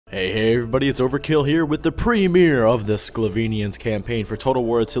Hey everybody, it's Overkill here with the premiere of the Sclavenians campaign for Total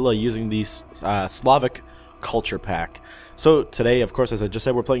War Attila using the Slavic Culture pack. So today, of course, as I just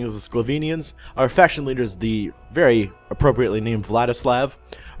said, we're playing as the Sclavenians. Our faction leader is the very appropriately named Vladislav.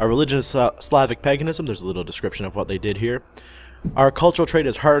 Our religion is Slavic paganism. There's a little description of what they did here. Our cultural trait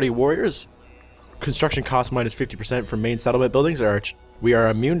is hardy warriors. Construction cost minus 50% for main settlement buildings. We are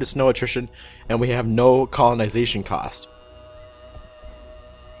immune to snow attrition, and we have no colonization cost.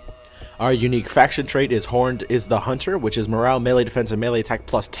 Our unique faction trait is Horned is the Hunter, which is morale, melee defense, and melee attack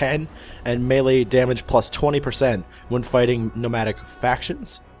plus 10, and melee damage plus 20% when fighting nomadic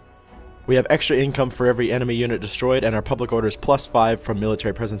factions. We have extra income for every enemy unit destroyed, and our public order is plus 5 from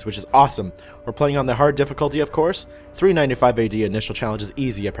military presence, which is awesome. We're playing on the hard difficulty, of course. 395 AD initial challenge is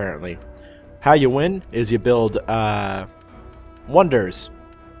easy, apparently. How you win is you build wonders.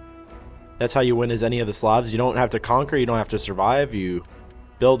 That's how you win as any of the Slavs. You don't have to conquer, you don't have to survive, you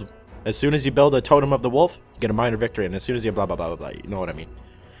build. As soon as you build a Totem of the Wolf, you get a minor victory, and as soon as you blah blah blah blah blah, you know what I mean.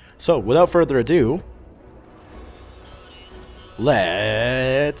 So, without further ado,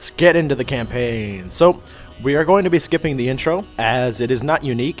 let's get into the campaign. So, we are going to be skipping the intro, as it is not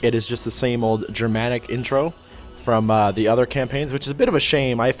unique. It is just the same old Germanic intro from the other campaigns, which is a bit of a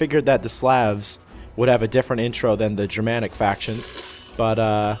shame. I figured that the Slavs would have a different intro than the Germanic factions, but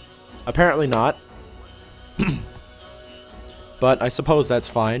apparently not. But I suppose that's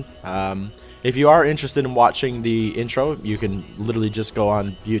fine. If you are interested in watching the intro, you can literally just go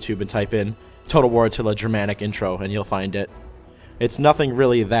on YouTube and type in Total War Attila Germanic intro and you'll find it. It's nothing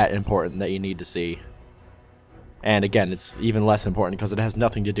really that important that you need to see. And again, it's even less important because it has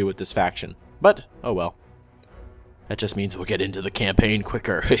nothing to do with this faction. But, oh well. That just means we'll get into the campaign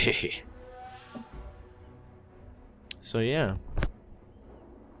quicker. So yeah.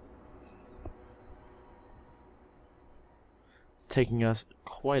 Taking us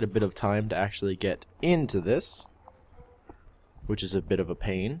quite a bit of time to actually get into this, which is a bit of a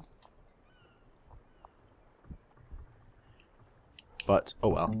pain, but oh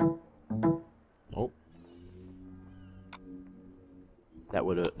well. Oh, that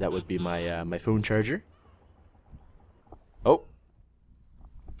would be my my phone charger. Oh,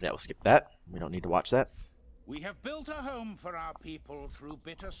 yeah, we'll skip that. We don't need to watch that. We have built a home for our people through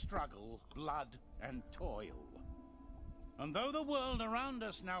bitter struggle, blood, and toil. And though the world around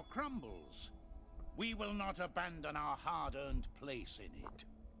us now crumbles, we will not abandon our hard-earned place in it.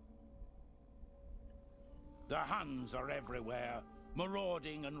 The Huns are everywhere,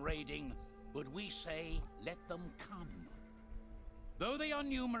 marauding and raiding, but we say, let them come. Though they are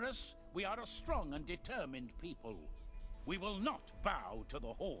numerous, we are a strong and determined people. We will not bow to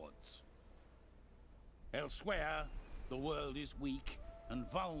the hordes. Elsewhere, the world is weak and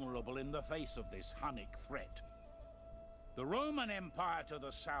vulnerable in the face of this Hunnic threat. The Roman Empire to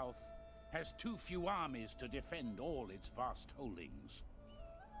the south has too few armies to defend all its vast holdings.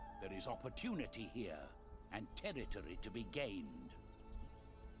 There is opportunity here and territory to be gained.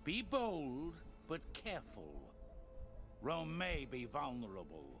 Be bold, but careful. Rome may be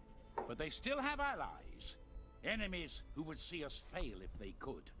vulnerable, but they still have allies, enemies who would see us fail if they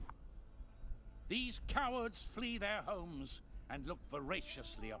could. These cowards flee their homes and look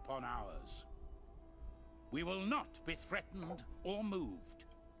voraciously upon ours. We will not be threatened or moved.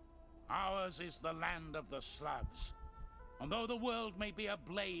 Ours is the land of the Slavs, and though the world may be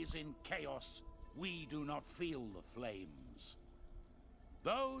ablaze in chaos, we do not feel the flames.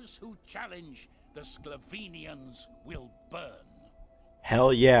 Those who challenge the Sclavenians will burn.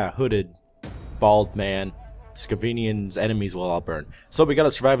 Hell yeah, hooded, bald man. Sclavenians' enemies will all burn. So we gotta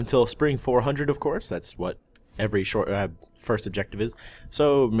survive until spring 400, of course. That's what every first objective is.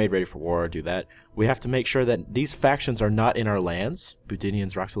 So, made ready for war, do that. We have to make sure that these factions are not in our lands.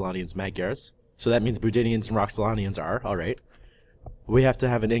 Budinians, Roxolanians, Magyars. So that means Budinians and Roxolanians are, alright. We have to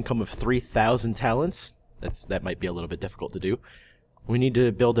have an income of 3,000 talents. That might be a little bit difficult to do. We need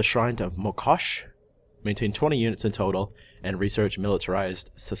to build a shrine of Mokosh, maintain 20 units in total, and research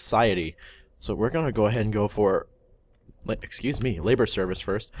militarized society. So we're gonna go ahead and go for, labor service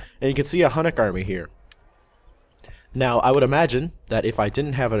first. And you can see a Hunnic army here. Now, I would imagine that if I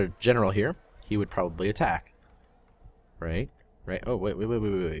didn't have a general here, he would probably attack. Right? Right? Oh, wait.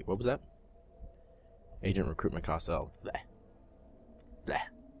 What was that? Agent recruitment cost. Oh, bleh. Bleh.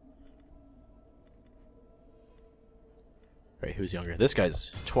 Right, who's younger? This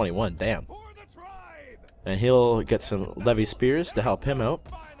guy's 21, damn. And he'll get some levy spears to help him out.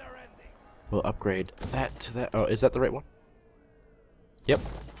 We'll upgrade that to that. Oh, is that the right one? Yep.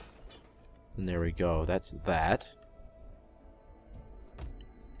 And there we go. That's that.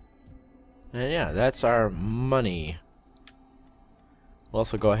 And yeah, that's our money. We'll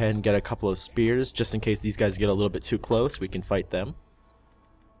also go ahead and get a couple of spears, just in case these guys get a little bit too close, we can fight them.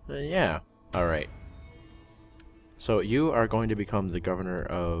 Yeah, alright. So you are going to become the governor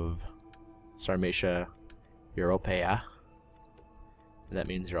of Sarmatia Europea. And that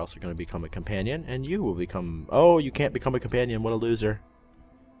means you're also going to become a companion, and you will become... Oh, you can't become a companion, what a loser.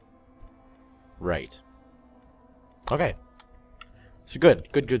 Right. Okay. So good.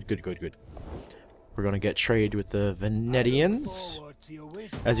 We're going to get trade with the Venetians.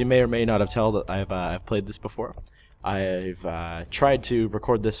 As you may or may not have told, I've played this before. I've tried to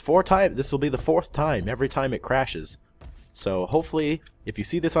record this 4 times. This will be the 4th time, every time it crashes. So hopefully, if you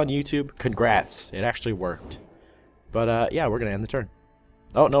see this on YouTube, congrats, it actually worked. But yeah, we're going to end the turn.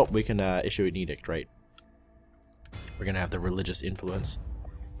 Oh, no, we can issue an edict, right? We're going to have the religious influence.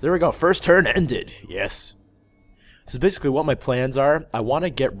 There we go, first turn ended, yes. This is basically what my plans are. I want to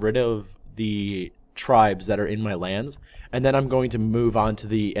get rid of the tribes that are in my lands, and then I'm going to move on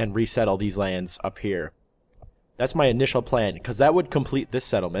to and resettle these lands up here. That's my initial plan, because that would complete this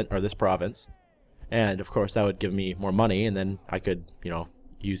settlement, or this province. And, of course, that would give me more money, and then I could, you know,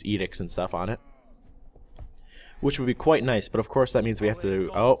 use edicts and stuff on it. Which would be quite nice, but of course that means we have to...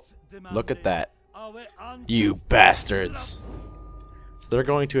 Oh, look at that. You bastards! So they're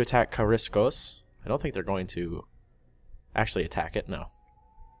going to attack Kariskos. I don't think they're going to actually attack it, no.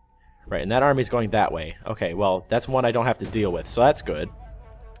 Right, and that army's going that way. Okay, well, that's one I don't have to deal with, so that's good.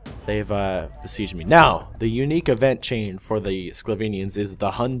 They've besieged me. Now, the unique event chain for the Sclavenians is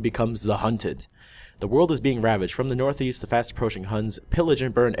the Hun becomes the hunted. The world is being ravaged. From the northeast, the fast-approaching Huns pillage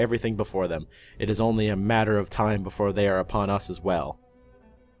and burn everything before them. It is only a matter of time before they are upon us as well.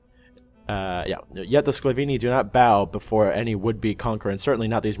 Yeah. Yet the Sclaveni do not bow before any would-be conqueror, and certainly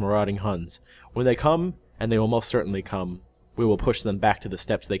not these marauding Huns. When they come, and they will most certainly come, we will push them back to the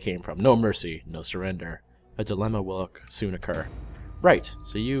steppes they came from. No mercy, no surrender. A dilemma will soon occur. Right,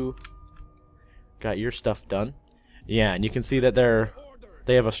 so you got your stuff done. Yeah, and you can see that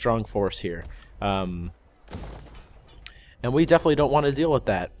they have a strong force here. And we definitely don't want to deal with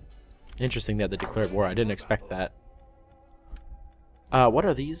that. Interesting that they declared war. I didn't expect that. What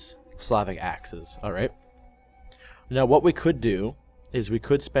are these? Slavic axes. Alright. Now, what we could do is we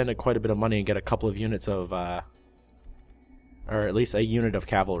could spend quite a bit of money and get a couple of units of, or at least a unit of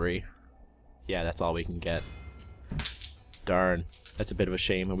cavalry. Yeah, that's all we can get. Darn. That's a bit of a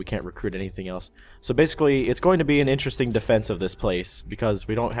shame, and we can't recruit anything else. So basically, it's going to be an interesting defense of this place, because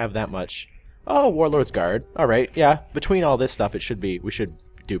we don't have that much. Oh, Warlord's Guard. Alright, yeah. Between all this stuff, we should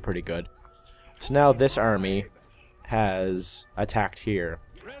do pretty good. So now this army has attacked here.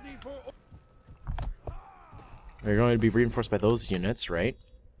 We're going to be reinforced by those units, right?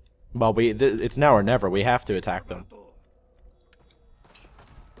 Well, it's now or never. We have to attack them.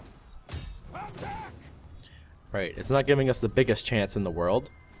 Right, it's not giving us the biggest chance in the world.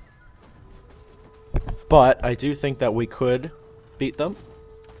 But I do think that we could beat them.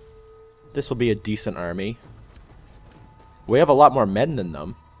 This will be a decent army. We have a lot more men than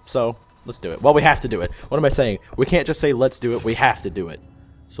them, so let's do it. Well, we have to do it. What am I saying? We can't just say let's do it, we have to do it.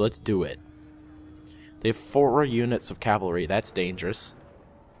 So let's do it. They have 4 units of cavalry, that's dangerous.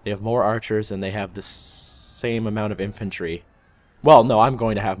 They have more archers and they have the same amount of infantry. Well, no, I'm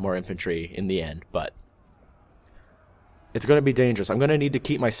going to have more infantry in the end, but it's going to be dangerous. I'm going to need to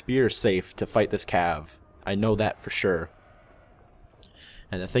keep my spears safe to fight this cav. I know that for sure.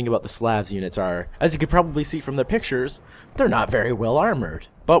 And the thing about the Slavs units are, as you could probably see from the pictures, they're not very well armored.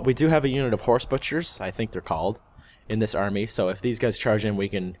 But we do have a unit of horse butchers, I think they're called, in this army. So if these guys charge in, we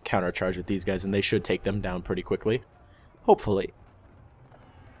can countercharge with these guys, and they should take them down pretty quickly. Hopefully.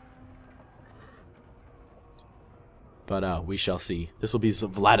 But we shall see. This will be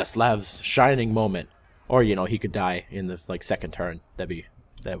Vladislav's shining moment. Or, you know, he could die in the second turn. That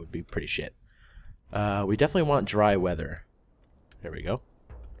would be pretty shit. We definitely want dry weather. There we go.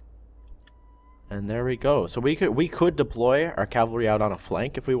 And there we go. So we could deploy our cavalry out on a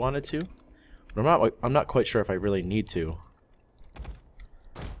flank if we wanted to. But I'm not quite sure if I really need to.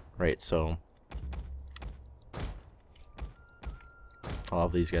 Right, so all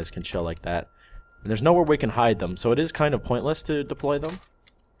of these guys can chill like that. And there's nowhere we can hide them, so it is kind of pointless to deploy them.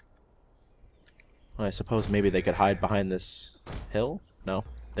 Well, I suppose maybe they could hide behind this hill? No,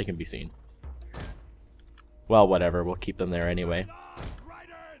 they can be seen. Well, whatever, we'll keep them there anyway.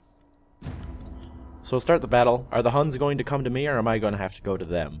 So we'll start the battle. Are the Huns going to come to me, or am I going to have to go to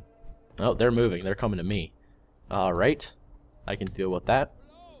them? Oh, they're moving. They're coming to me. Alright. I can deal with that.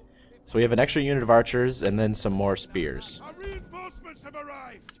 So we have an extra unit of archers, and then some more spears. Our reinforcements have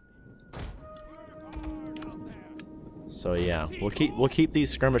arrived. So yeah, we'll keep these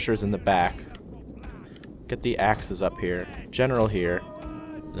skirmishers in the back. Get the axes up here. General here.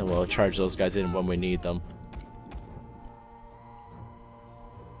 And we'll charge those guys in when we need them.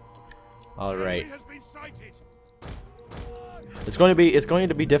 All right. It's going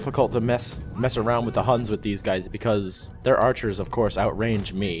to be difficult to mess around with the Huns with these guys because their archers, of course,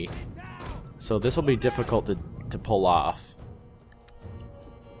 outrange me. So this will be difficult to pull off.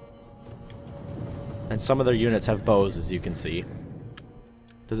 And some of their units have bows, as you can see.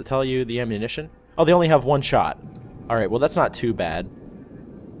 Does it tell you the ammunition? Oh, they only have one shot. All right, well that's not too bad.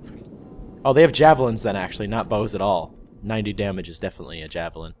 Oh, they have javelins then, actually, not bows at all. 90 damage is definitely a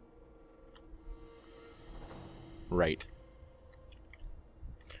javelin. Right.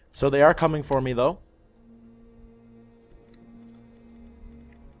 So they are coming for me, though.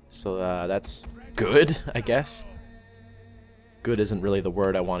 So that's good, I guess. Good isn't really the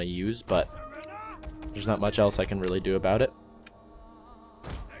word I want to use, but there's not much else I can really do about it.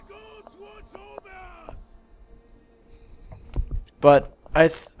 But I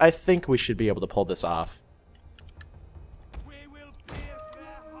think we should be able to pull this off.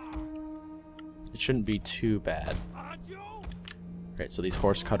 It shouldn't be too bad. Right, so these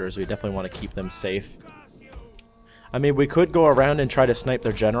horse cutters, we definitely want to keep them safe. I mean, we could go around and try to snipe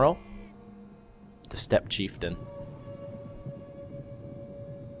their general, the steppe chieftain.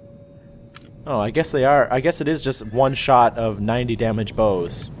 Oh, I guess they are. I guess it is just one shot of 90 damage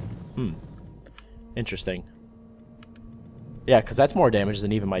bows. Interesting. Yeah, because that's more damage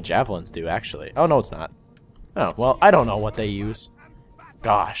than even my javelins do, actually. Oh, no, it's not. Oh, well, I don't know what they use.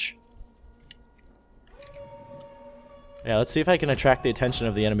 Gosh. Yeah, let's see if I can attract the attention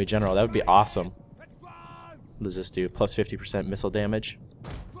of the enemy general. That would be awesome. What does this do? Plus 50% missile damage.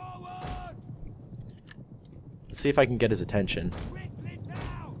 Let's see if I can get his attention.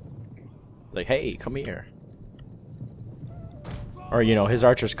 Like, hey, come here. Or, you know, his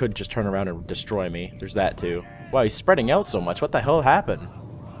archers could just turn around and destroy me. There's that, too. Wow, he's spreading out so much. What the hell happened?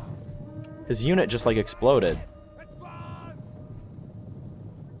 His unit just, like, exploded. I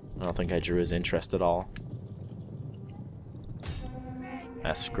don't think I drew his interest at all.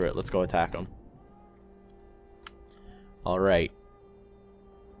 Ah, screw it. Let's go attack him. Alright.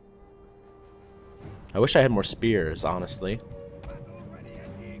 I wish I had more spears, honestly.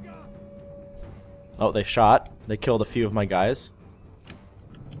 Oh, they shot. They killed a few of my guys.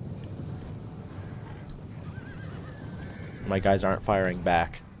 My guys aren't firing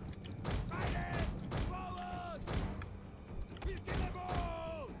back.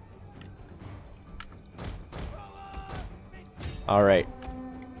 Alright.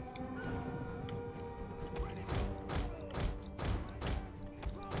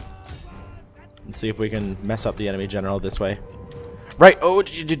 Let's see if we can mess up the enemy general this way. Right. Oh,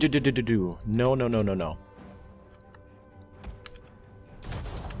 no, no, no, no, no.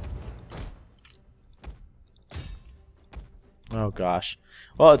 Oh gosh.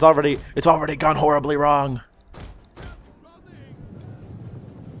 Well, it's already gone horribly wrong.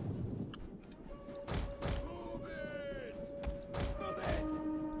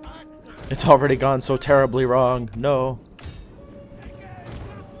 It's already gone so terribly wrong. No.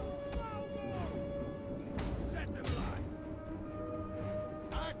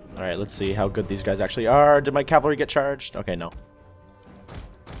 Alright, let's see how good these guys actually are. Did my cavalry get charged? Okay, no.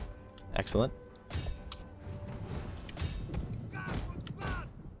 Excellent.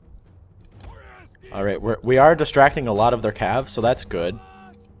 Alright, we are distracting a lot of their cav, so that's good.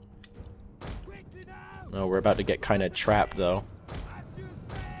 Oh, we're about to get kind of trapped, though.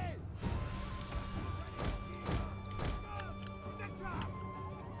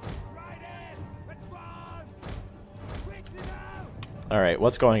 Alright,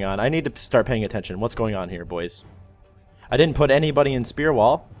 what's going on? I need to start paying attention. What's going on here, boys? I didn't put anybody in spear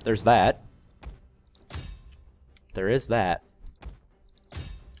wall. There's that. There is that.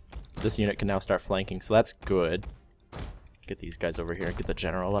 This unit can now start flanking, so that's good. Get these guys over here. Get the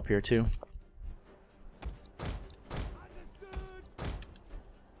general up here, too.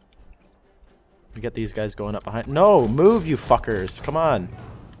 We get these guys going up behind. No! Move, you fuckers! Come on!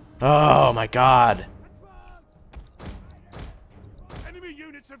 Oh, my God!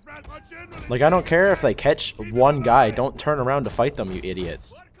 Like, I don't care if they catch one guy. Don't turn around to fight them, you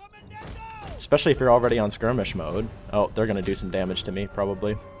idiots. Especially if you're already on skirmish mode. Oh, they're gonna do some damage to me,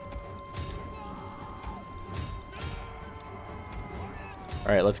 probably.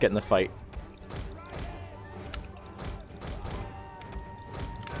 Alright, let's get in the fight.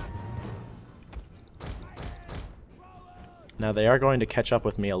 Now, they are going to catch up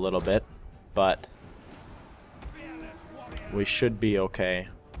with me a little bit, but we should be okay.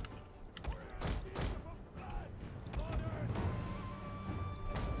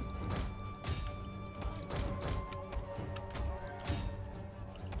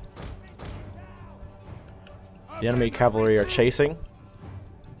 The enemy cavalry are chasing.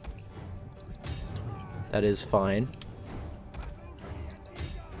 That is fine.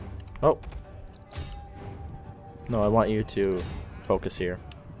 Oh. No, I want you to focus here.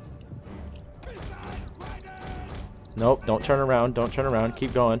 Nope, don't turn around, don't turn around,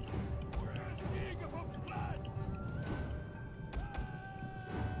 keep going.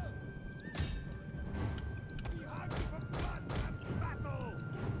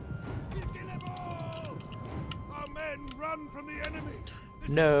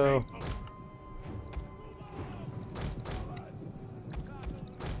 No.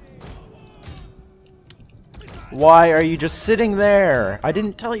 Why are you just sitting there? I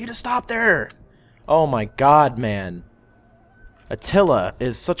didn't tell you to stop there. Oh my god, man. Attila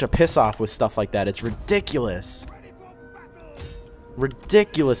is such a piss-off with stuff like that. It's ridiculous.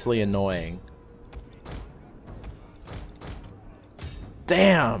 Ridiculously annoying.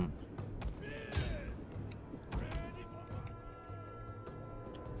 Damn.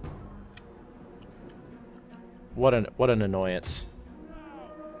 What an annoyance.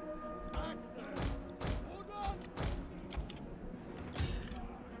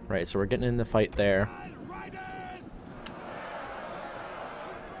 Right, so we're getting in the fight there.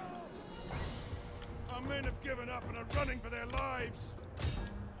 Our men have given up and are running for their lives.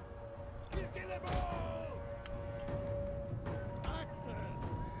 Kill them all!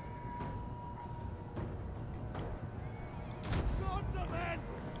 Stop the men!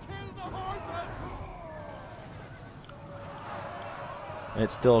 Kill the horses! And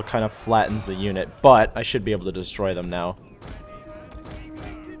it still kind of flattens the unit, but I should be able to destroy them now.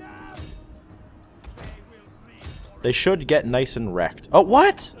 They should get nice and wrecked. Oh,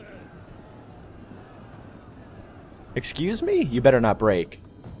 what? Excuse me? You better not break.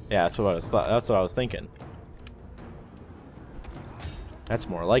 Yeah, that's what I was thinking. That's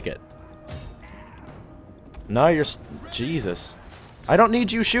more like it. No, you're Jesus. I don't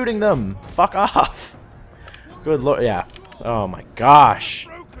need you shooting them. Fuck off. Good lord, yeah. Oh my gosh.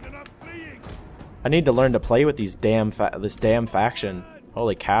 I need to learn to play with these this damn faction.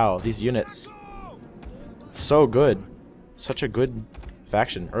 Holy cow, these units. So good. Such a good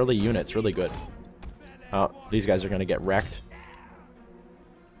faction. Early units, really good. Oh, these guys are gonna get wrecked.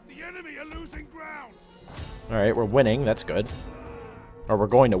 The enemy are losing ground. Alright, we're winning, that's good. Or we're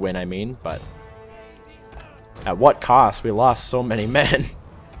going to win, I mean, but at what cost? We lost so many men.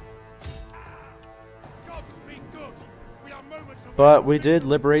 But we did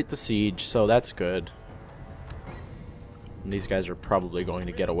liberate the siege, so that's good. And these guys are probably going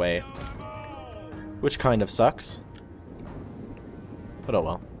to get away. Which kind of sucks. But oh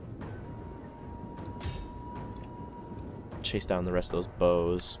well. Chase down the rest of those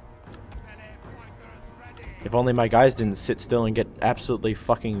bows. If only my guys didn't sit still and get absolutely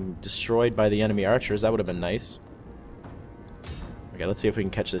fucking destroyed by the enemy archers, that would have been nice. Okay, let's see if we can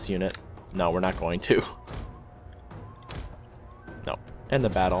catch this unit. No, we're not going to. No. End the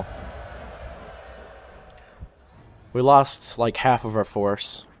battle. We lost like half of our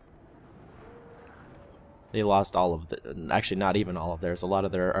force. They lost all of the... Actually, not even all of theirs. A lot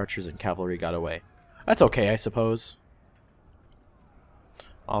of their archers and cavalry got away. That's okay, I suppose.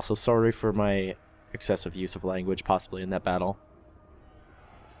 Also, sorry for my excessive use of language, possibly in that battle.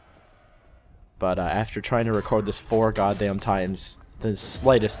 But after trying to record this 4 goddamn times, the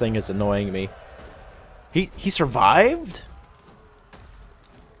slightest thing is annoying me. He survived?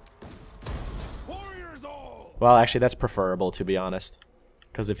 Well, actually, that's preferable, to be honest.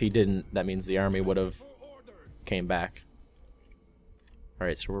 Because if he didn't, that means the army would have came back.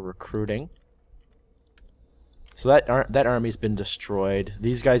 Alright, so we're recruiting. So that army's been destroyed.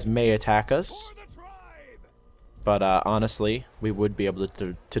 These guys may attack us. But honestly, we would be able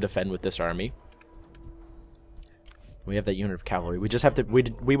to defend with this army. We have that unit of cavalry. We just have to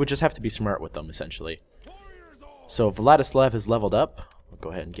we would just have to be smart with them, essentially. So Vladislav is leveled up. We'll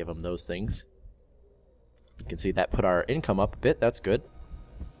go ahead and give him those things. You can see that put our income up a bit. That's good.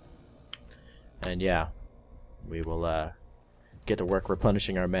 And yeah, we will get to work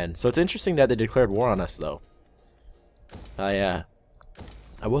replenishing our men. So it's interesting that they declared war on us, though. I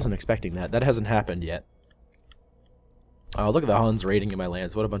wasn't expecting that. That hasn't happened yet. Oh, look at the Huns raiding in my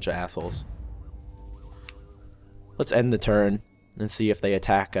lands. What a bunch of assholes. Let's end the turn and see if they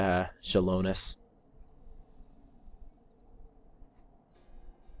attack Jalonis.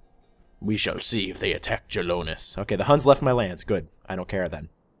 We shall see if they attack Jalonis. Okay, the Huns left my lands. Good. I don't care then.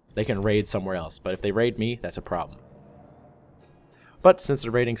 They can raid somewhere else. But if they raid me, that's a problem. But since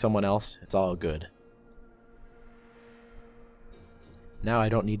they're raiding someone else, it's all good. Now I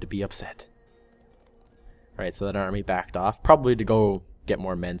don't need to be upset. Alright, so that army backed off. Probably to go get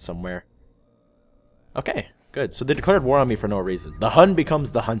more men somewhere. Okay. Good. So they declared war on me for no reason. The Hun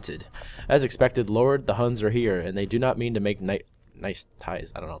becomes the hunted. As expected, Lord, the Huns are here, and they do not mean to make nice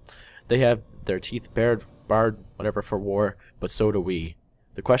ties. I don't know. They have their teeth barred, whatever, for war, but so do we.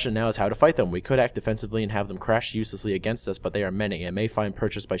 The question now is how to fight them. We could act defensively and have them crash uselessly against us, but they are many, and may find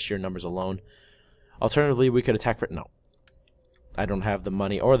purchase by sheer numbers alone. Alternatively, we could attack for... No. I don't have the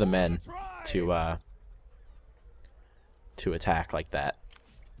money or the men to attack like that.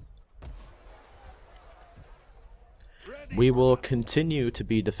 We will continue to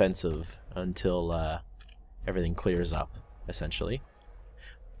be defensive until everything clears up, essentially.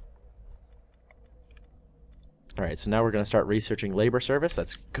 Alright, so now we're going to start researching labor service.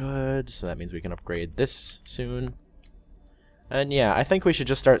 That's good. So that means we can upgrade this soon. And yeah, I think we should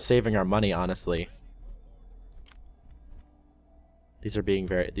just start saving our money, honestly. These are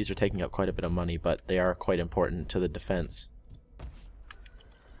taking up quite a bit of money, but they are quite important to the defense.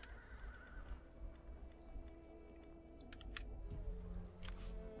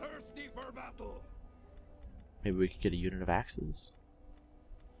 Thirsty for battle. Maybe we could get a unit of axes.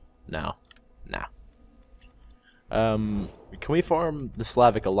 No. Nah. Can we form the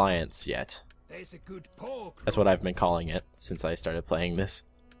Slavic Alliance yet? There's a good pork. That's what I've been calling it since I started playing this.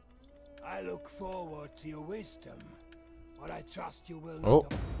 I look forward to your wisdom, but I trust you will Oh.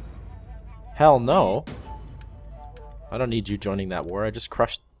 not. Hell no. I don't need you joining that war. I just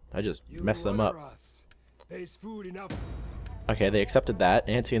messed them up. There's food enough. Okay, they accepted that.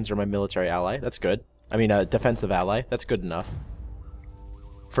 Antians are my military ally. That's good. I mean, a defensive ally. That's good enough.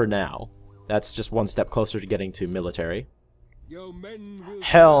 For now. That's just one step closer to getting to military. Your men will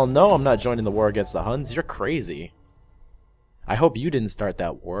Hell no, I'm not joining the war against the Huns. You're crazy. I hope you didn't start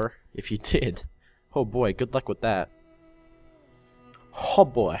that war. If you did, oh boy, good luck with that. Oh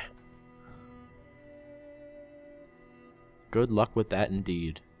boy. Good luck with that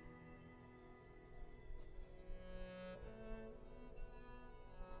indeed.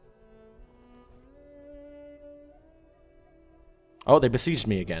 Oh, they besieged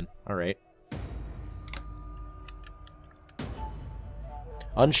me again. Alright.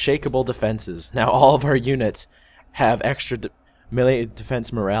 Unshakable defenses. Now all of our units have extra melee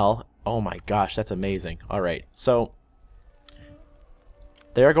defense morale. Oh my gosh, that's amazing. Alright, so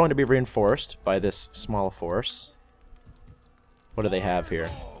they are going to be reinforced by this small force. What do they have here?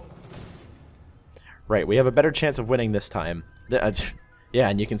 Right, we have a better chance of winning this time. Yeah,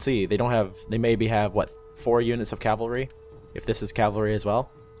 and you can see they don't have. They maybe have what, 4 units of cavalry, if this is cavalry as well.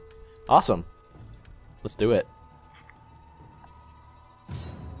 Awesome. Let's do it.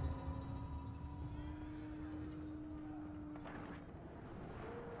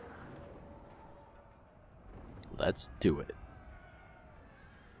 Let's do it.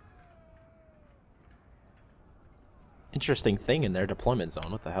 Interesting thing in their deployment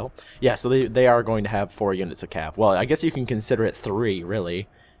zone. What the hell? Yeah, so they are going to have 4 units of cav. Well, I guess you can consider it 3, really,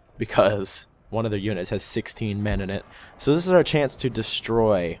 because one of their units has 16 men in it. So this is our chance to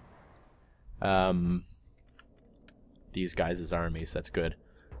destroy these guys' armies. That's good.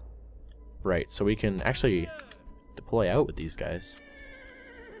 Right, so we can actually deploy out with these guys.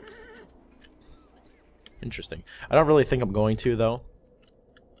 Interesting. I don't really think I'm going to, though.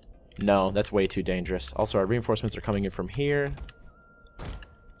 No, that's way too dangerous. Also, our reinforcements are coming in from here.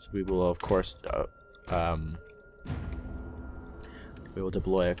 So we will, of course, we will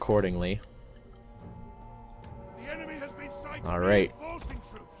deploy accordingly. The enemy has been sighted. All right. Reinforcing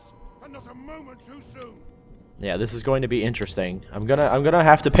troops, and not a moment too soon. Yeah, this is going to be interesting. I'm gonna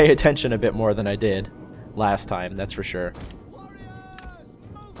have to pay attention a bit more than I did last time. That's for sure.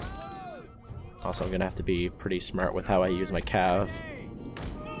 Also, I'm gonna have to be pretty smart with how I use my cav.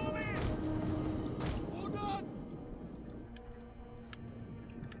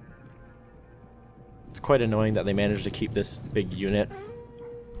 It's quite annoying that they managed to keep this big unit,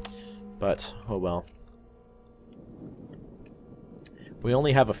 but oh well. We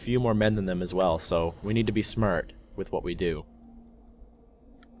only have a few more men than them as well, so we need to be smart with what we do.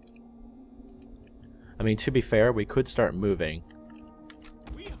 I mean, to be fair, we could start moving.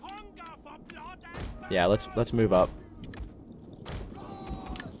 Yeah, let's move up.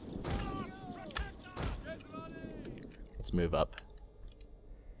 Let's move up.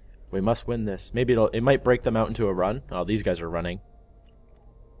 We must win this. Maybe it might break them out into a run. Oh, these guys are running.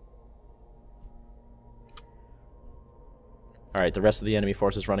 Alright, the rest of the enemy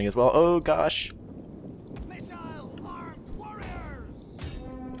force is running as well. Oh gosh. Missile armed warriors.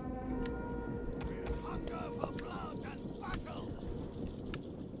 Hunger for blood and battle.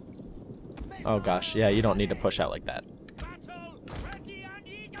 Oh gosh, yeah, you don't need to push out like that. Battle ready and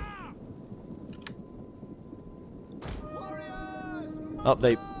eager. Oh,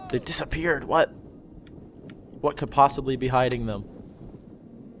 they disappeared. What? What could possibly be hiding them?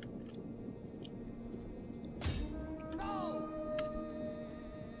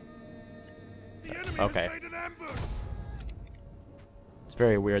 Okay. It's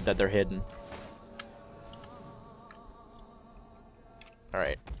very weird that they're hidden.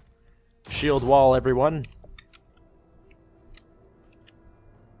 Alright. Shield wall, everyone.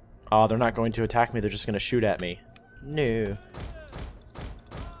 Oh, they're not going to attack me, they're just going to shoot at me. No.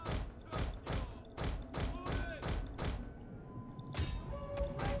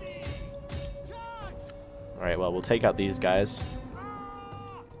 Alright, well, we'll take out these guys.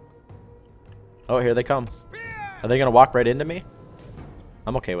 Oh, here they come. Are they going to walk right into me?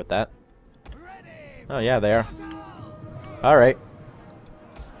 I'm okay with that. Oh, yeah, they are. Alright.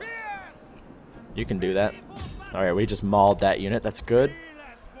 You can do that. Alright, we just mauled that unit. That's good.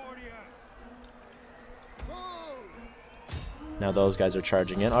 Now those guys are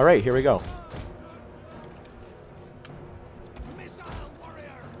charging in. Alright, here we go.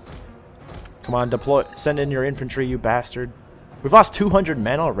 Come on, deploy. Send in your infantry, you bastard. We've lost 200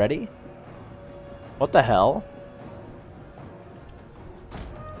 men already? What the hell?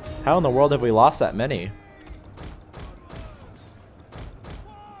 How in the world have we lost that many?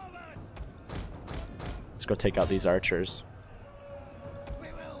 Let's go take out these archers.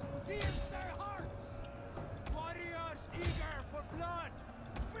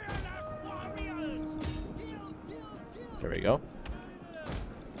 There we go.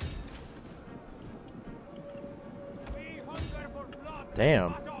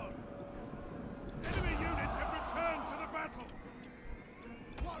 Damn.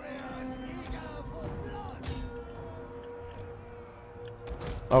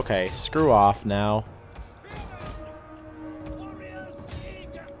 Okay, screw off now.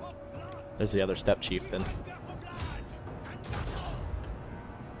 There's the other step chieftain.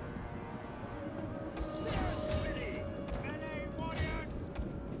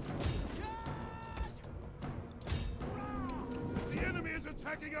 The enemy is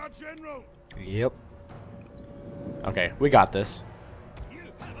attacking our general. Yep. Okay, we got this.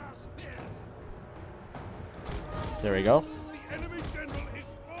 There we go. The enemy general is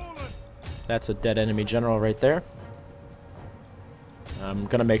fallen. That's a dead enemy general right there. I'm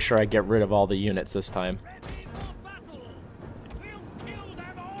gonna make sure I get rid of all the units this time. Ready for battle. We'll kill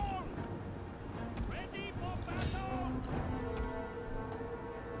them all. Ready for battle.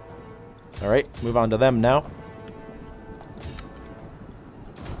 Alright, move on to them now.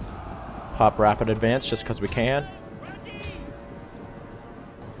 Pop rapid advance just because we can.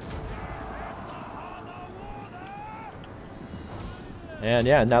 And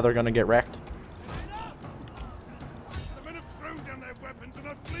yeah, now they're gonna get wrecked. The men have thrown down their weapons and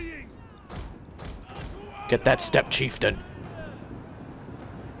are fleeing. Get that step chieftain.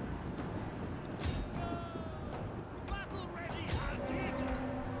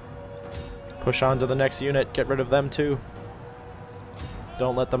 Push on to the next unit. Get rid of them too.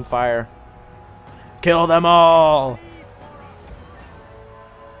 Don't let them fire. Kill them all!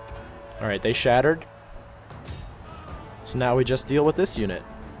 Alright, they shattered. So now we just deal with this unit.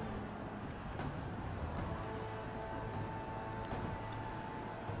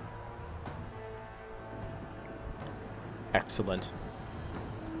 Excellent.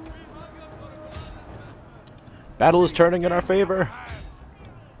 Battle is turning in our favor.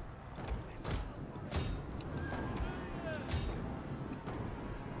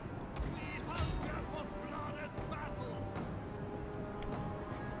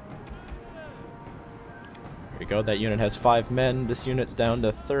 There we go. That unit has 5 men. This unit's down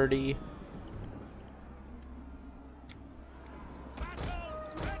to 30.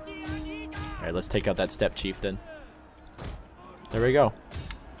 Alright, let's take out that step chieftain. There we go.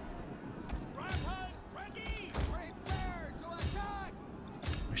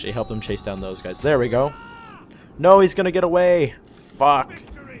 Actually, help them chase down those guys. There we go. No, he's gonna get away. Fuck.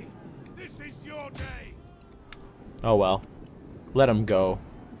 This is your day. Oh well. Let him go.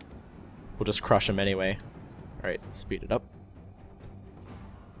 We'll just crush him anyway. Alright, speed it up.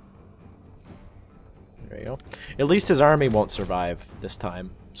 There you go. At least his army won't survive this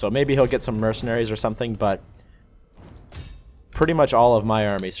time. So maybe he'll get some mercenaries or something, but pretty much all of my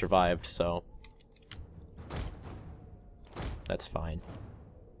army survived, so that's fine.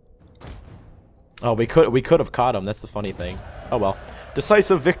 Oh, we could have caught him. That's the funny thing. Oh well.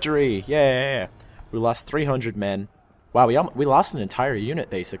 Decisive victory! Yeah. We lost 300 men. Wow, we lost an entire unit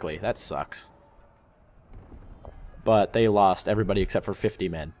basically. That sucks. But they lost everybody except for 50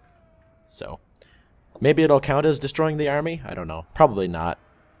 men. So maybe it'll count as destroying the army? I don't know. Probably not.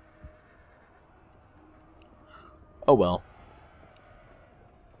 Oh well.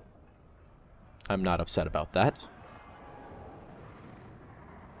 I'm not upset about that.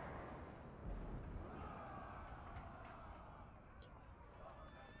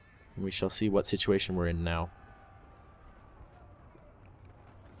 We shall see what situation we're in now.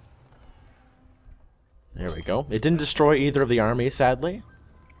 There we go. It didn't destroy either of the armies, sadly.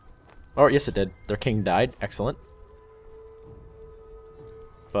 Oh, yes it did. Their king died. Excellent.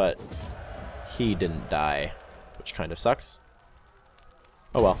 But he didn't die, which kind of sucks.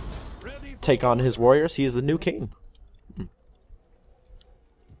 Oh well. Take on his warriors. He is the new king.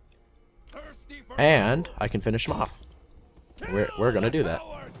 And I can finish him off. We're gonna do that.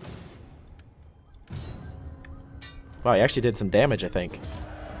 Wow, he actually did some damage, I think.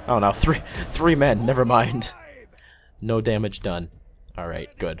 Oh no, three men. Never mind. No damage done.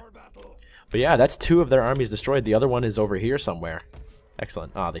 Alright, good. But yeah, that's 2 of their armies destroyed. The other one is over here somewhere.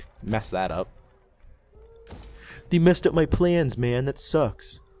 Excellent. Ah, they messed that up. They messed up my plans, man. That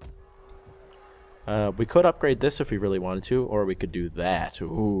sucks. We could upgrade this if we really wanted to, or we could do that.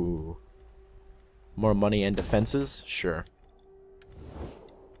 Ooh. More money and defenses? Sure.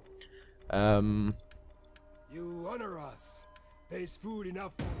 You honor us. There is food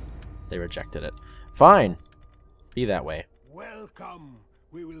enough. They rejected it. Fine. Be that way. Welcome.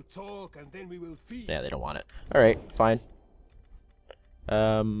 We will talk and then we will feed. Yeah, they don't want it. Alright, fine.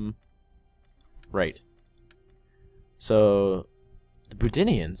 Right. So, the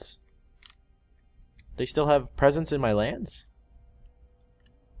Budinians. They still have presence in my lands?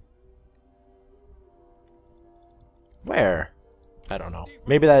 Where? I don't know.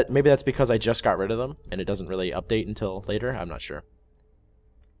 Maybe that's because I just got rid of them and it doesn't really update until later. I'm not sure.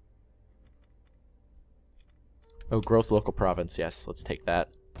 Oh, growth local province. Yes, let's take that.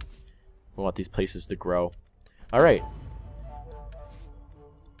 We want these places to grow. All right.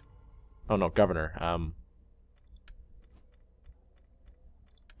 Oh no, governor.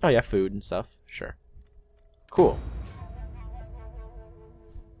 Oh yeah, food and stuff. Sure. Cool.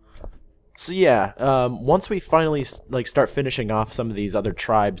 So yeah, once we finally start finishing off some of these other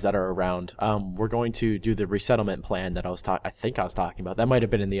tribes that are around, we're going to do the resettlement plan that I think I was talking about. That might have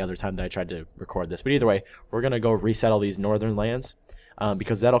been in the other time that I tried to record this, but either way, we're gonna go resettle these northern lands,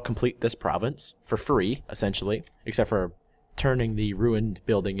 because that'll complete this province for free, essentially, except for turning the ruined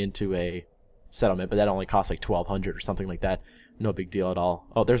building into a settlement. But that only costs like 1,200 or something like that. No big deal at all.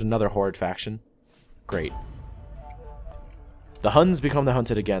 Oh, there's another horde faction. Great. The Huns become the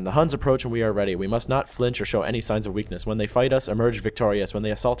hunted again. The Huns approach and we are ready. We must not flinch or show any signs of weakness. When they fight us, emerge victorious. When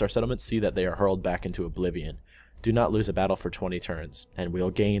they assault our settlements, see that they are hurled back into oblivion. Do not lose a battle for 20 turns, and we'll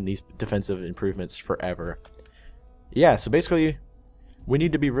gain these defensive improvements forever. Yeah, so basically, we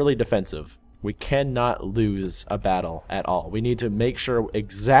need to be really defensive. We cannot lose a battle at all. We need to make sure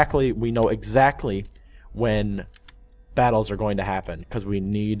we know exactly when battles are going to happen, because we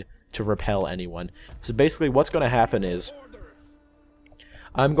need to repel anyone. So basically what's going to happen is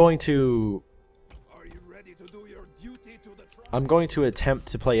I'm going to attempt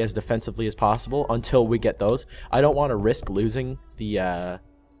to play as defensively as possible until we get those. I don't want to risk losing the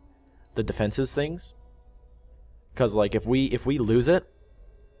defenses things, because like if we lose it,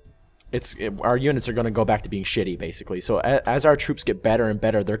 our units are going to go back to being shitty basically. So as our troops get better and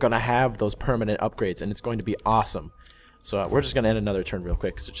better, they're going to have those permanent upgrades, and it's going to be awesome. So we're just going to end another turn real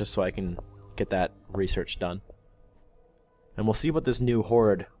quick, just so I can get that research done. And we'll see what this new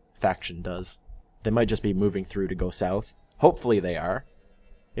horde faction does. They might just be moving through to go south. Hopefully they are.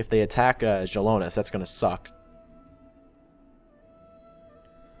 If they attack Jalonis, that's going to suck.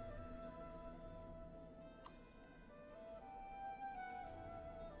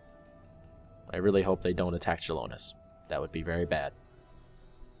 I really hope they don't attack Jalonis. That would be very bad.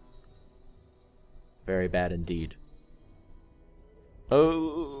 Very bad indeed.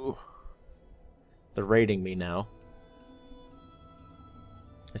 Oh, they're raiding me now.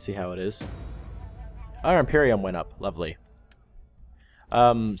 I see how it is. Our Imperium went up. Lovely.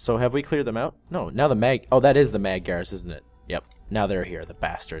 So have we cleared them out? No, now the Mag... Oh, that is the Magyars, isn't it? Yep. Now they're here, the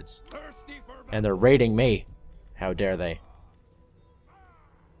bastards. And they're raiding me. How dare they?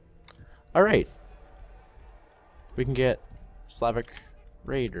 Alright. We can get Slavic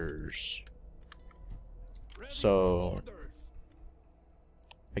Raiders. So...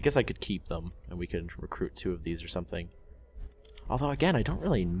 I guess I could keep them, and we could recruit 2 of these or something. Although, again, I don't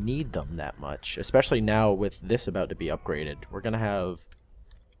really need them that much. Especially now with this about to be upgraded. We're going to have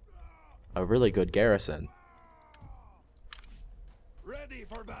a really good garrison.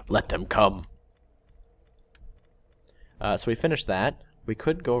 Let them come. So we finished that. We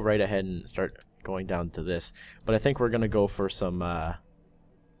could go right ahead and start going down to this. But I think we're going to go for some...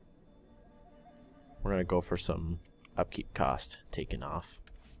 upkeep cost taken off.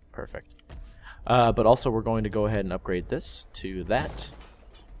 Perfect. But also we're going to go ahead and upgrade this to that.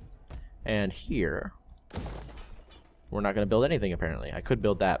 And here, we're not going to build anything apparently. I could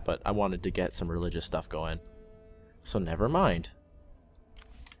build that, but I wanted to get some religious stuff going. So never mind.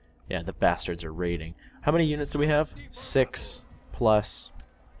 Yeah, the bastards are raiding. How many units do we have? 6 plus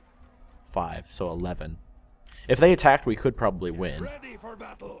 5, so 11. If they attacked, we could probably win.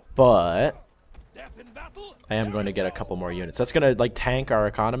 But I am going to get a couple more units. That's going to like tank our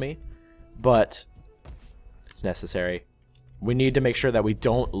economy, but it's necessary. We need to make sure that we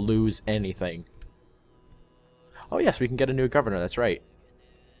don't lose anything. Oh yes, we can get a new governor, that's right.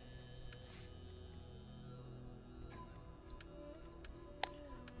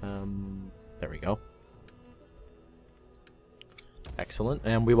 There we go. Excellent.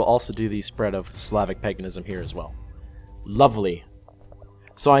 And we will also do the spread of Slavic paganism here as well. Lovely.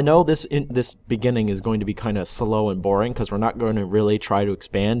 So I know this beginning is going to be kind of slow and boring because we're not going to really try to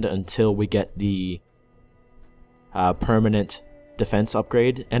expand until we get the permanent defense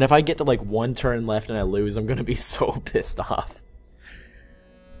upgrade. And if I get to like 1 turn left and I lose, I'm going to be so pissed off.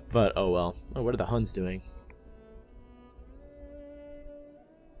 But oh well. Oh, what are the Huns doing?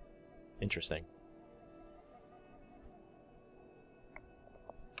 Interesting.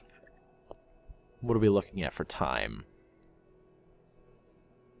 What are we looking at for time?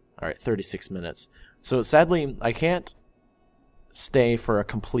 Alright, 36 minutes. So sadly, I can't stay for a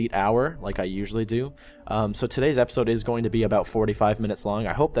complete hour like I usually do. So today's episode is going to be about 45 minutes long.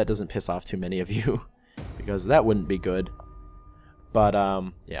 I hope that doesn't piss off too many of you, because that wouldn't be good. But,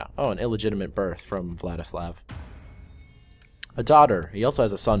 yeah. Oh, an illegitimate birth from Vladislav. A daughter. He also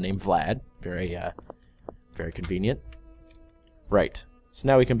has a son named Vlad. Very, very convenient. Right. So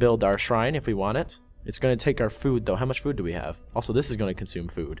now we can build our shrine if we want it. It's going to take our food, though. How much food do we have? Also, this is going to consume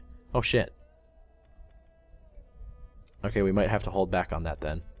food. Oh, shit. Okay, we might have to hold back on that,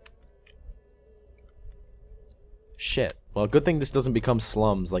 then. Shit. Well, good thing this doesn't become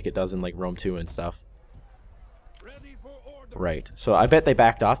slums like it does in, like, Rome 2 and stuff. Right. So I bet they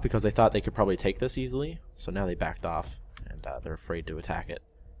backed off because they thought they could probably take this easily. So now they backed off, and they're afraid to attack it.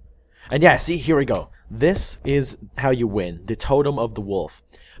 And yeah, see, here we go. This is how you win. The Totem of the Wolf.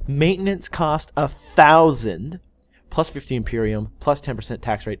 Maintenance cost 1,000, plus 50 Imperium, plus 10%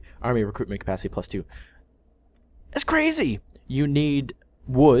 tax rate, army recruitment capacity plus 2. That's crazy! You need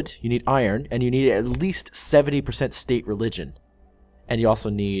wood, you need iron, and you need at least 70% state religion. And you also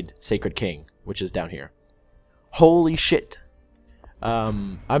need Sacred King, which is down here. Holy shit.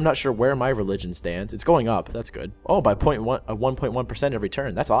 I'm not sure where my religion stands. It's going up. That's good. Oh, by 1.1% every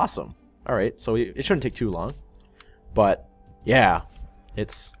turn. That's awesome. Alright, so it shouldn't take too long. But, yeah.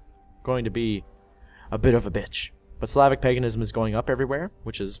 It's going to be a bit of a bitch. But Slavic paganism is going up everywhere,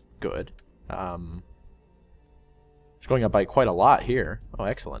 which is good. It's going up by quite a lot here. Oh,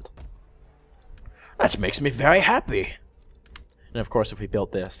 excellent. That makes me very happy. And of course, if we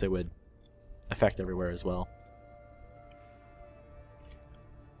built this, it would affect everywhere as well.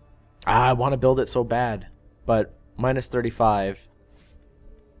 I want to build it so bad, but minus 35.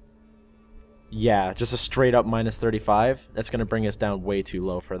 Yeah, just a straight up minus 35. That's going to bring us down way too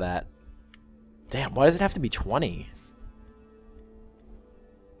low for that. Damn, why does it have to be 20?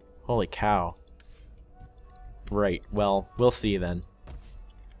 Holy cow. Right, well, we'll see then.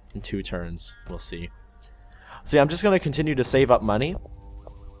 In 2 turns, we'll see. See, I'm just going to continue to save up money.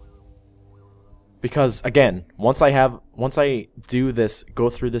 Because, again, once I do this, go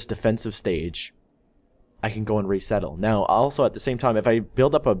through this defensive stage, I can go and resettle. Now, also at the same time, if I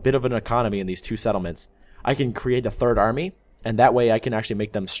build up a bit of an economy in these 2 settlements, I can create a 3rd army, and that way I can actually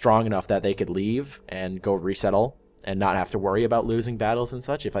make them strong enough that they could leave and go resettle and not have to worry about losing battles and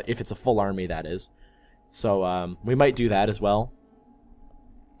such, if it's a full army, that is. So, we might do that as well.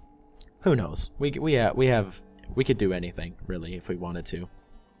 Who knows? We could do anything, really, if we wanted to.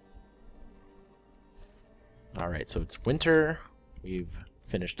 Alright, so it's winter. We've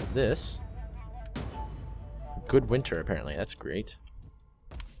finished this. Good winter, apparently. That's great.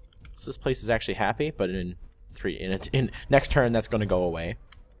 So this place is actually happy, but in next turn that's going to go away.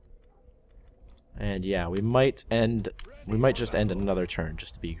 And yeah, we might just end another turn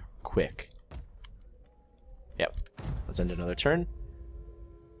just to be quick. Yep. Let's end another turn.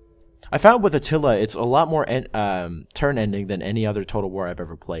 I found with Attila, it's a lot more turn ending than any other Total War I've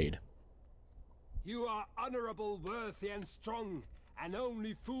ever played. You are honorable, worthy, and strong, and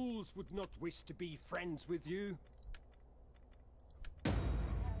only fools would not wish to be friends with you.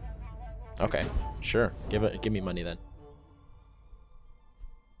 Okay, sure. Give me money then.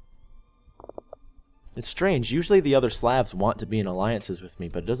 It's strange. Usually the other Slavs want to be in alliances with me,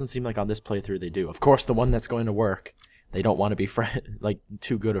 but it doesn't seem like on this playthrough they do. Of course, the one that's going to work, they don't want to be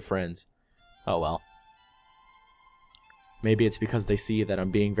too good of friends. Oh well. Maybe it's because they see that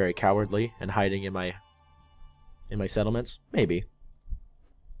I'm being very cowardly and hiding in my settlements. Maybe.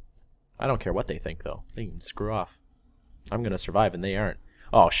 I don't care what they think, though. They can screw off. I'm gonna survive, and they aren't.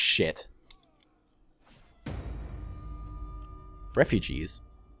 Oh, shit. Refugees.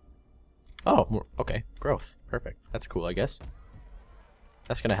 Oh, okay. Growth. Perfect. That's cool, I guess.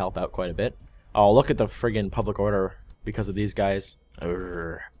 That's gonna help out quite a bit. Oh, look at the friggin' public order because of these guys.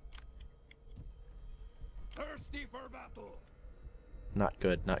 Urgh. Thirsty for battle. Not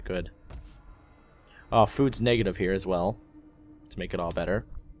good, not good. Oh, food's negative here as well, to make it all better.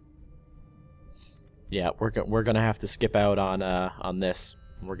 Yeah, we're gonna have to skip out on this.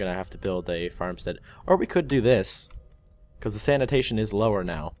 We're gonna have to build a farmstead, or we could do this, because the sanitation is lower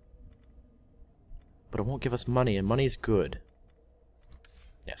now. But it won't give us money, and money's good.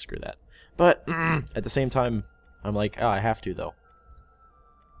 Yeah, screw that. But at the same time, I'm like, oh, I have to though.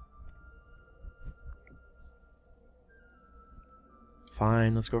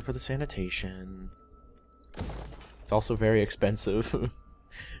 Fine, let's go for the sanitation. It's also very expensive.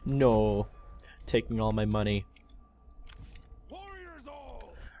 No. Taking all my money. Warriors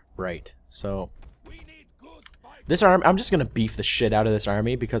all. Right, so We need good fight. this arm, I'm just gonna beef the shit out of this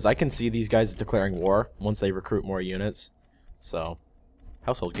army because I can see these guys declaring war once they recruit more units. So,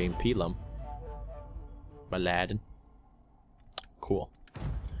 household game Pelum. My lad. Cool.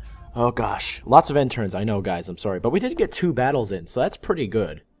 Oh gosh, lots of end turns, I know guys, I'm sorry. But we did get 2 battles in, so that's pretty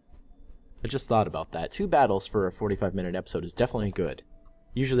good. I just thought about that. 2 battles for a 45-minute episode is definitely good.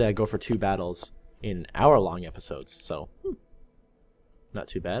 Usually I go for 2 battles in hour-long episodes, so not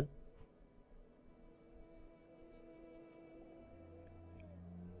too bad.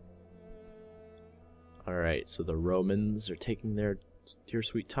 Alright, so the Romans are taking their dear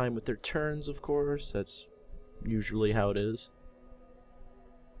sweet time with their turns, of course. That's usually how it is.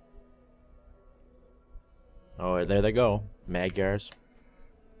 Oh, there they go. Magyars.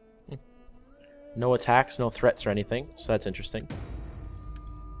 No attacks, no threats or anything, so that's interesting.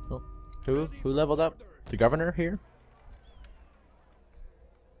 Oh, who leveled up? The governor here?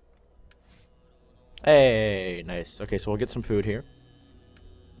 Hey, nice. Okay, so we'll get some food here.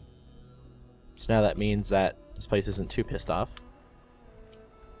 So now that means that this place isn't too pissed off.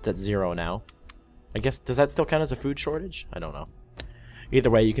 It's at 0 now. I guess, does that still count as a food shortage? I don't know. Either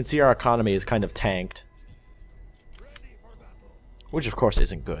way, you can see our economy is kind of tanked. Which of course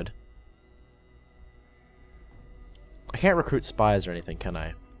isn't good. I can't recruit spies or anything, can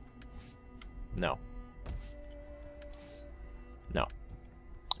I? No. No.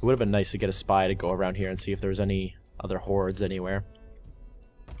 It would have been nice to get a spy to go around here and see if there was any other hordes anywhere.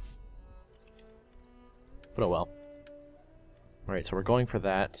 But oh well. Alright, so we're going for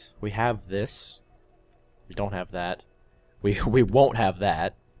that. We have this. We don't have that. We won't have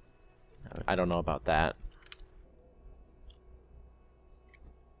that. I don't know about that.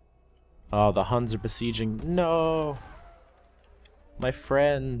 Oh, the Huns are besieging. No! My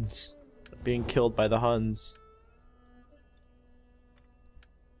friends are being killed by the Huns.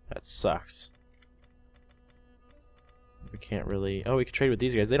 That sucks. We can't really... Oh, we can trade with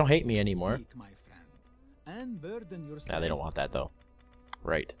these guys. They don't hate me anymore. Speak, my friend, and burden yourself. Nah, they don't want that, though.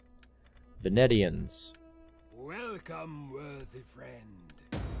 Right. Venetians. Welcome, worthy friend.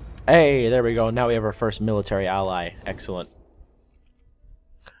 Hey, there we go. Now we have our first military ally. Excellent.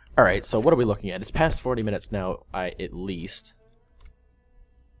 Alright, so what are we looking at? It's past 40 minutes now, at least.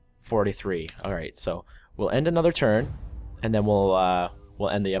 43. Alright, so we'll end another turn, and then we'll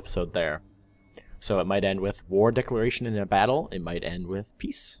end the episode there. So it might end with war declaration in a battle. It might end with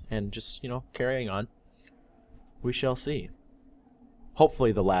peace, and just, you know, carrying on. We shall see.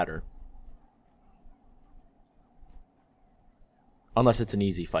 Hopefully the latter. Unless it's an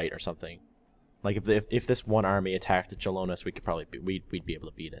easy fight or something. Like if this one army attacked Jalonis, we could probably we'd be able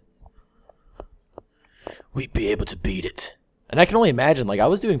to beat it. We'd be able to beat it. And I can only imagine, like, I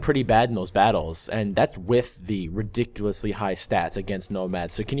was doing pretty bad in those battles, and that's with the ridiculously high stats against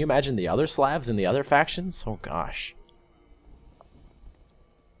nomads. So can you imagine the other Slavs and the other factions? Oh gosh.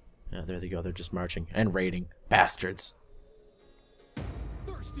 Yeah, there they go. They're just marching and raiding. Bastards.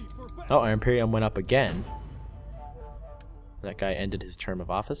 Thirsty for battle. Oh, our Imperium went up again. That guy ended his term of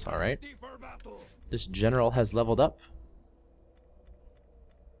office. Alright. Thirsty for battle. This general has leveled up.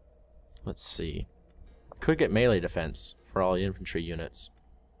 Let's see. Could get melee defense for all infantry units.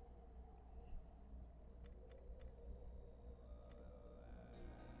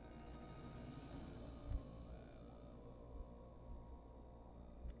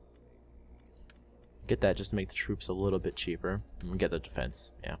 Get that just to make the troops a little bit cheaper. And get the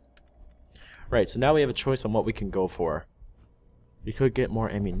defense, yeah. Right, so now we have a choice on what we can go for. We could get more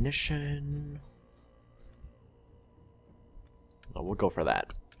ammunition. Oh, we'll go for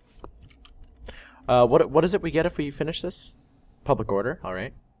that. What is it we get if we finish this? Public order. All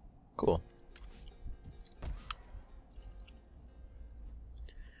right. Cool.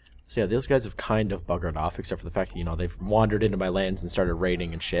 So yeah, those guys have kind of buggered off, except for the fact that, you know, they've wandered into my lands and started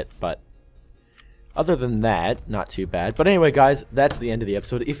raiding and shit, but other than that, not too bad. But anyway, guys, that's the end of the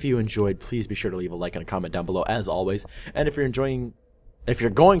episode. If you enjoyed, please be sure to leave a like and a comment down below, as always. And if you're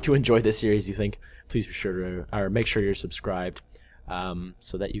going to enjoy this series, you think, please be sure to, or make sure you're subscribed,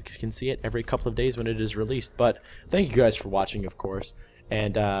 so that you can see it every couple of days when it is released. But thank you guys for watching, of course.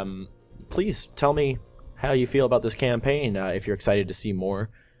 And please tell me how you feel about this campaign, if you're excited to see more.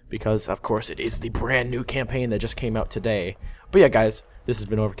 Because, of course, it is the brand new campaign that just came out today. But yeah, guys, this has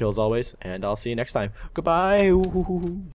been Overkill as always, and I'll see you next time. Goodbye!